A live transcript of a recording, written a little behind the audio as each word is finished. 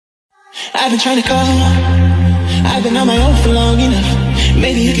I've been trying to call, I've been on my own for long enough.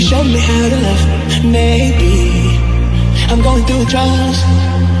 Maybe you can show me how to love. Maybe I'm going through withdrawals.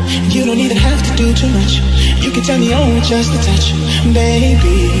 You don't even have to do too much. You can turn me on with just a touch,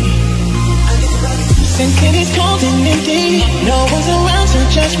 baby. Thinking it's cold and empty, no one's around to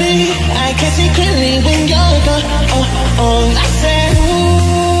judge me. I can see clearly when you're gone. I said,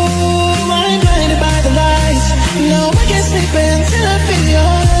 ooh, I'm blinded by the lights. No, I can't sleep until I feel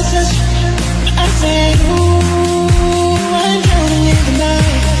your touch. I said, ooh, I'm drowning in the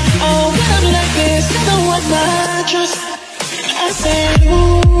night. Oh, when I'm like this, I don't want my trust. I said,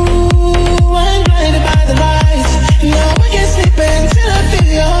 ooh, I'm blinded by the lights. No, I can't sleep until I feel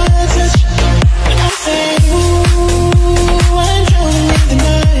your touch. I said, ooh, I'm drowning in the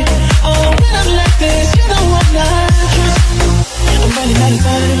night. Oh, when I'm like this, you don't want my trust. I'm running out of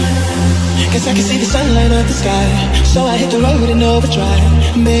time, guess I can see the sunlight of the sky. So I hit the road in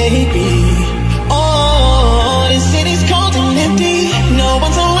overdrive, maybe. Oh, the city's cold and empty, no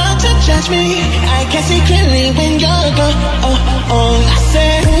one's around to judge me. I can see clearly when you're gone. I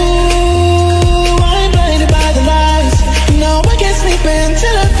said, ooh, I'm blinded by the lights. No, I can't sleep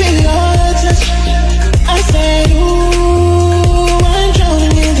until I feel your touch. I said, ooh, I'm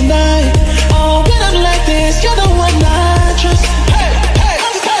drowning in the night. Oh, when I'm like this, you're the one I trust. Hey,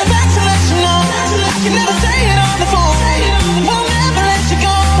 I'm just coming back to let you know. You never say it on the phone. We'll never let you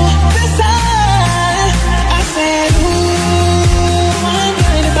go this time. I said, ooh, I'm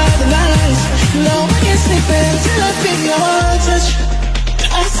blinded by the lights. No, I can't sleep until I feel your touch.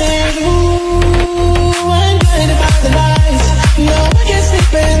 I said, ooh, I'm blinded by the lights. No, I can't sleep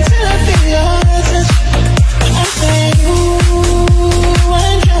until I feel your touch. I said, ooh,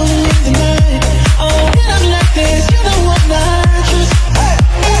 I'm drowning in the night. Oh, when I'm like this, you're the one I trust.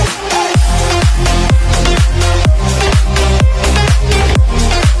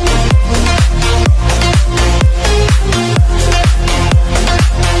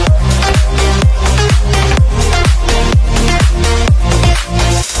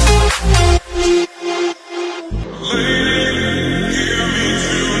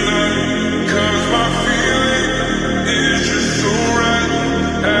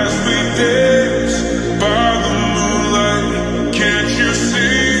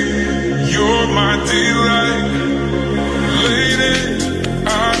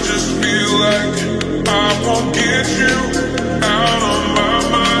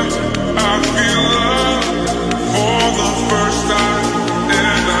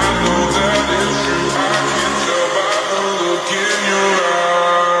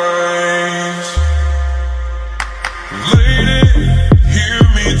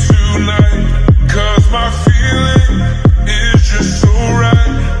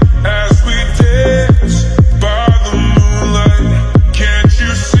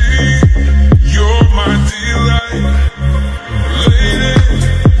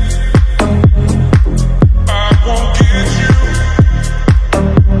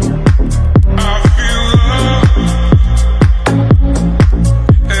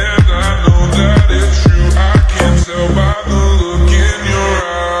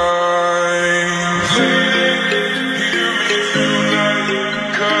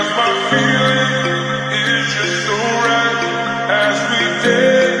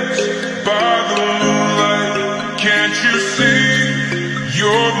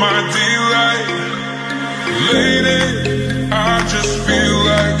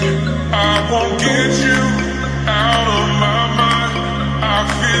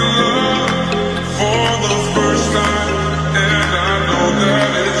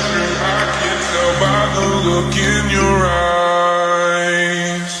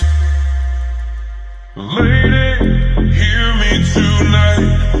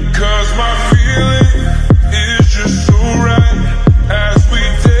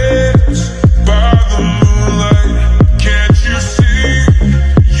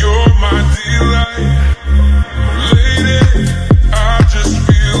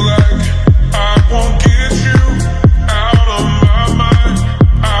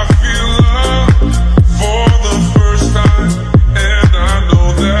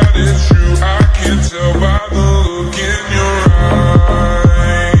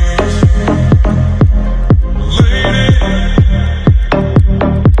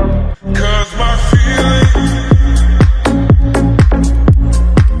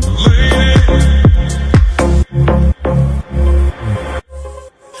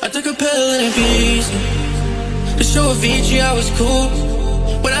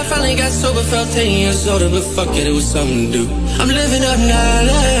 Fuck it, it was something to do. I'm living up in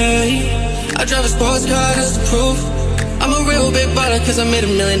LA. I drive a sports car, that's the proof. I'm a real big baller cause I made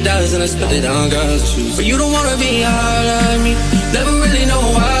 $1 million and I spent it on girls' shoes. But you don't wanna be high like me, never really know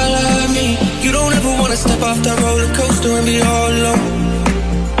why like me. You don't ever wanna step off that roller coaster and be all alone.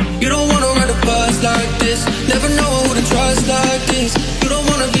 You don't wanna ride a bus like this, never know who to trust like this. You don't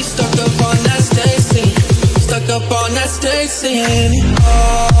wanna be stuck up on that stage singing, stuck up on that stage singing.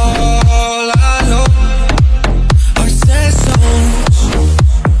 All I know are sad songs,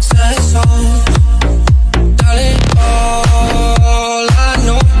 sad songs. Darling, all I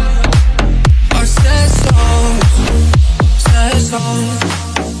know are sad songs, sad songs.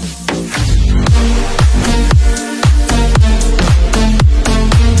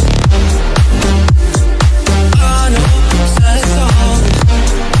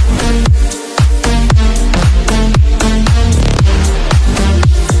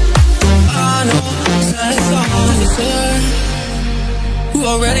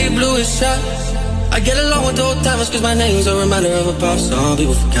 Already blew his shot. I get along with old timers cause my name's a reminder of a pop song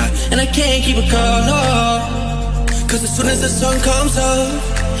people forgot. And I can't keep a calm, no, cause as soon as the sun comes up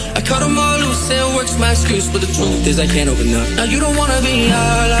I cut them all loose and work's my excuse. But the truth is I can't open up. Now you don't wanna be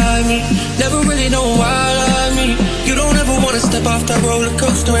high like me, never really know why like me. You don't ever wanna step off that roller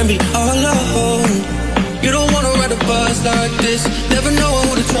coaster and be all alone. You don't wanna ride a bus like this, never know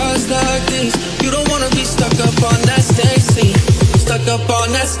who to trust like this. You don't wanna be stuck up on that stage scene, stuck up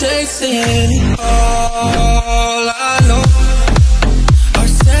on that stage singing. All I know are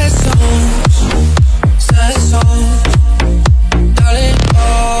sad songs, sad songs. Darling,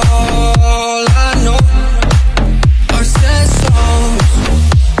 all I know are sad songs,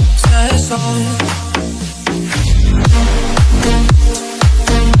 sad songs.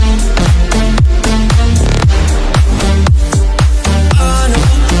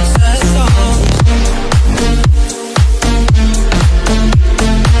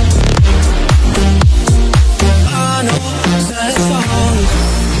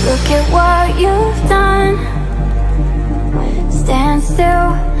 Look at what you've done. Stand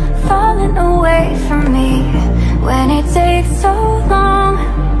still, falling away from me. When it takes so long,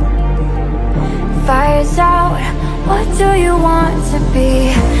 fire's out, what do you want to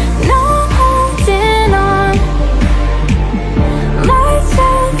be? No holding on.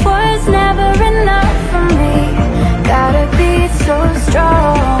 Myself was never enough for me. Gotta be so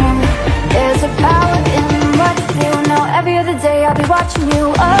strong. There's a power in what you do. Now every other day I'll be watching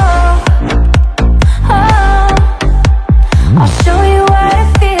you. I'll show you what it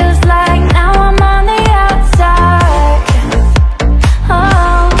feels like. Now I'm on the outside.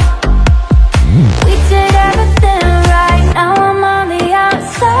 We did everything right. Now I'm on the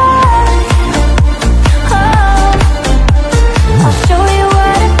outside. I'll show you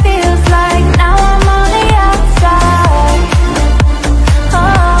what it feels like. Now I'm on the outside.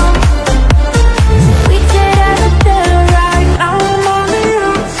 We did everything right. Now I'm on the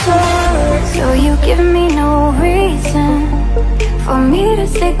outside. So you give me no reason for me to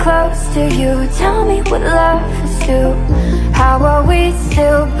stay close to you. Tell me what love is to. How are we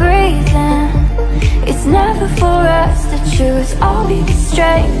still breathing? It's never for us to choose. I'll be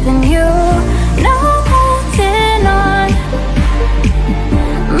straight than you. No holding on.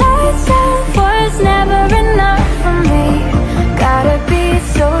 Myself was never enough for me. Gotta be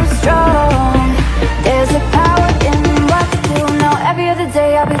so strong. There's a power in what you do. Now every other day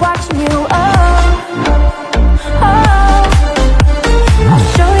I'll be watching you. I'll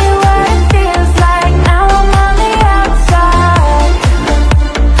show you what it feels like. Now I'm on the outside.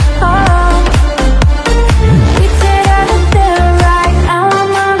 We did everything right. Now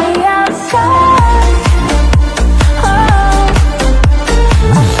I'm on the outside.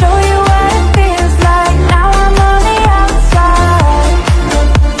 I'll show you what it feels like. Now I'm on the outside.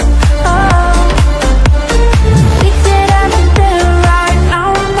 We did everything right. Now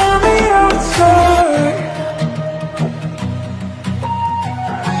I'm on the outside.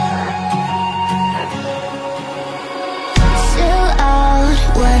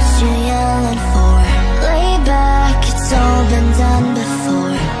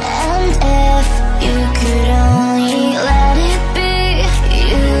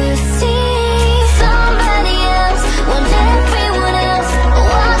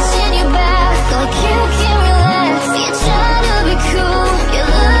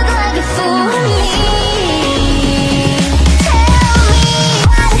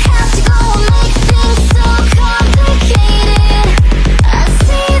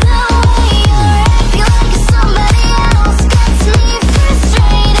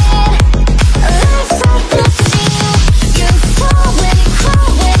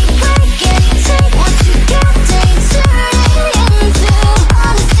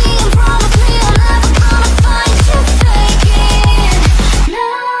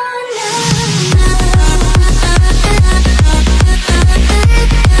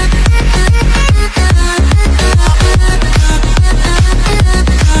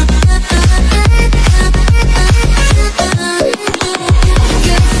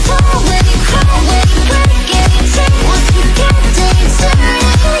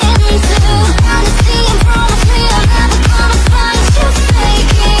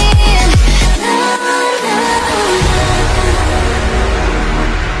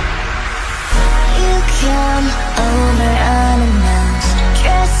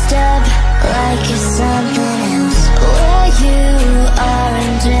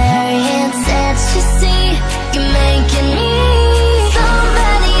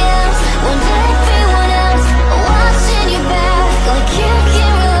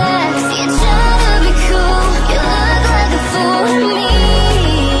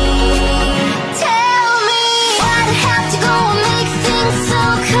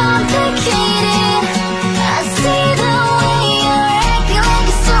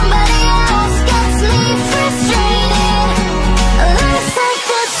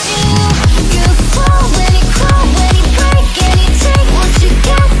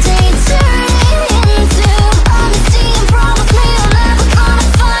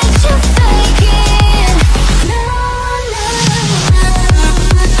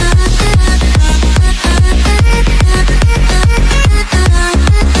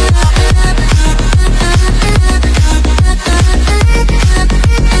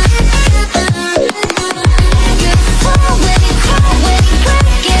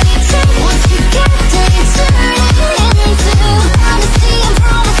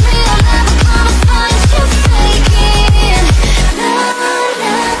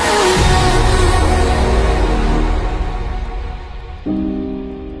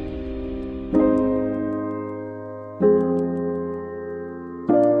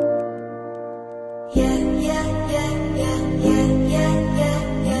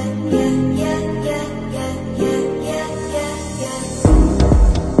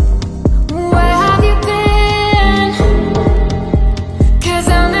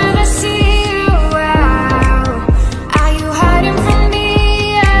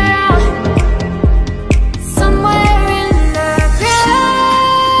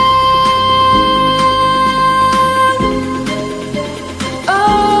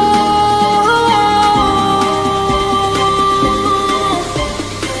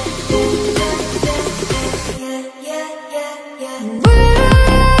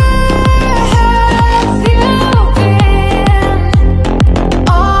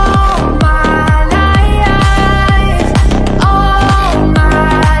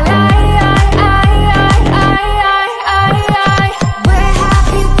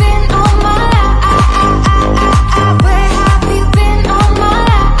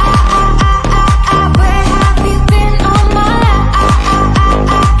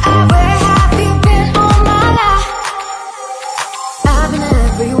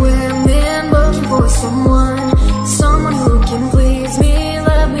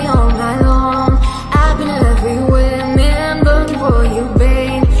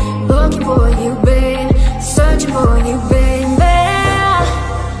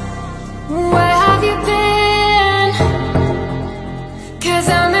 'cause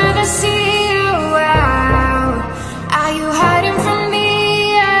I'll never see you out. Are you hiding from me?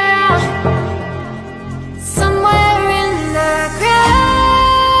 Yeah. Somewhere in the crowd.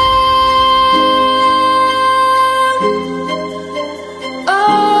 Oh,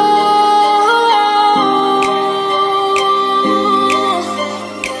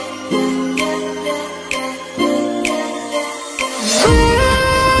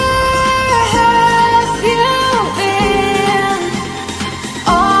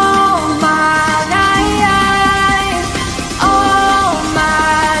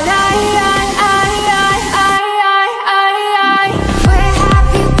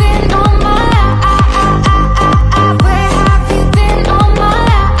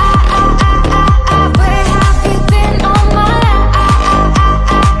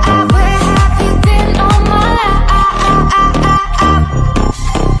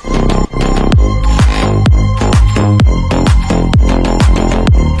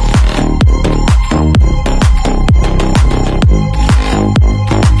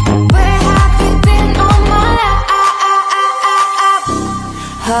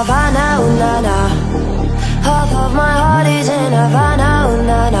 Havana, ooh, na, na. Half of my heart is in Havana, ooh,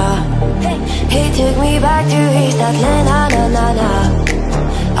 na, na. He took me back to East Atlanta, na, na, na.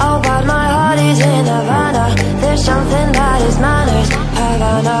 Oh, but my heart is in Havana. There's something that is manners.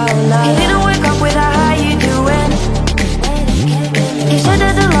 Havana, ooh, na, na. He didn't wake up with a how you doing. He said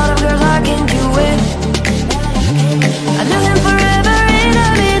there's a lot of girls I can do it. I knew him forever in a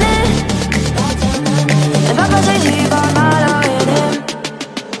minute. And Papa says he got my love in him.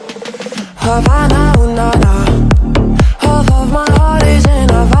 Havana, ooh, na, na. Half of my heart is in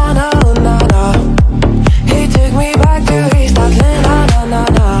Havana, ooh, na, na. He took me back to East Atlanta, na, na,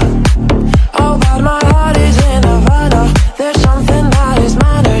 na. Oh, but my heart is in Havana. There's something that is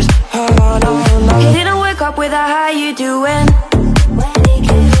manners. Havana, ooh, na, na. He didn't wake up with a how you doing.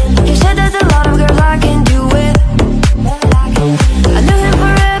 He said there's a lot of girls I can do it. I knew him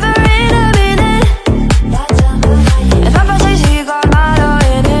forever in a minute. And Papa says he got my love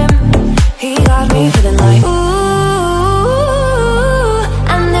in him. He got me feeling like, ooh,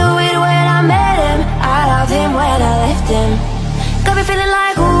 I knew it when I met him. I loved him when I left him. Got me feeling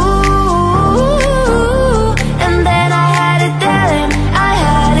like, ooh, and then I had to tell him I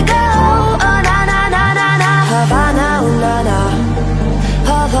had to go. Oh, na, na, na, na, na. Havana, ooh, na, na.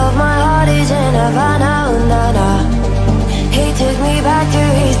 Half of my heart is in Havana, ooh, na, na. He took me back to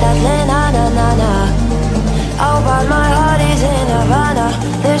East Atlanta, na, na, na. Oh, but my heart is in Havana.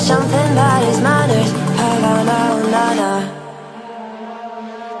 There's something that is manners. Havana, ooh, na, na.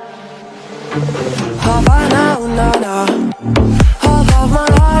 Havana, ooh, na, na. Half of my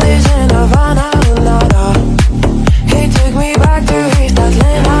heart is in Havana, ooh, na, na. He took me back to East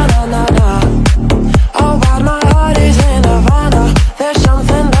Atlanta, na, na, na. Oh, but my heart is in Havana. There's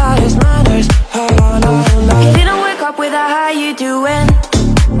something that is manners. Havana, ooh, na, na. He didn't wake up with a how you doing.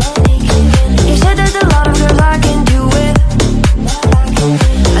 He said there's a lot of girls I can do it.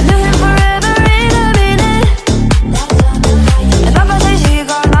 I knew him forever in a minute. And Papa says he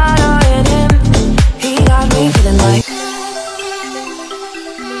got my love in him. He got me feeling like,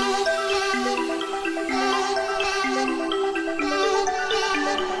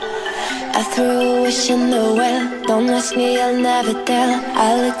 I threw a wish in the well. Don't ask me, I'll never tell.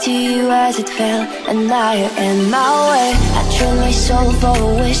 I looked to you as it fell, and now you're in my way. I traded my soul for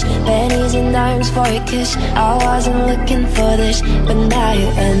a wish, pennies and dimes for a kiss. I wasn't looking for this, but now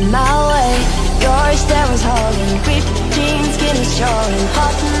you're in my way. Your stare was holding, ripped jeans, skinny showing.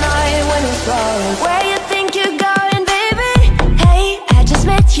 Hot night when it's blowing. Where you think you're going, baby? Hey, I just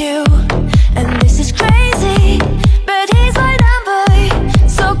met you, and this is crazy, but he's my number,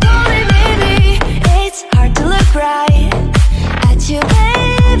 so call me baby. It's hard to look right at you,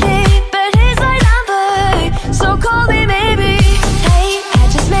 baby, but he's my number, so call me maybe. Hey, I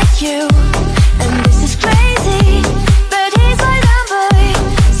just met you, and this is crazy, but he's my number,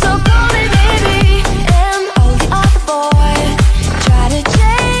 so call me baby. And all the other boys try to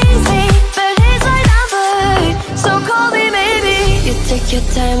chase me, but he's my number, so call me maybe. You take your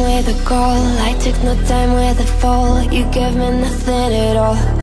time with a call, I took no time with a fall. You gave me nothing at all.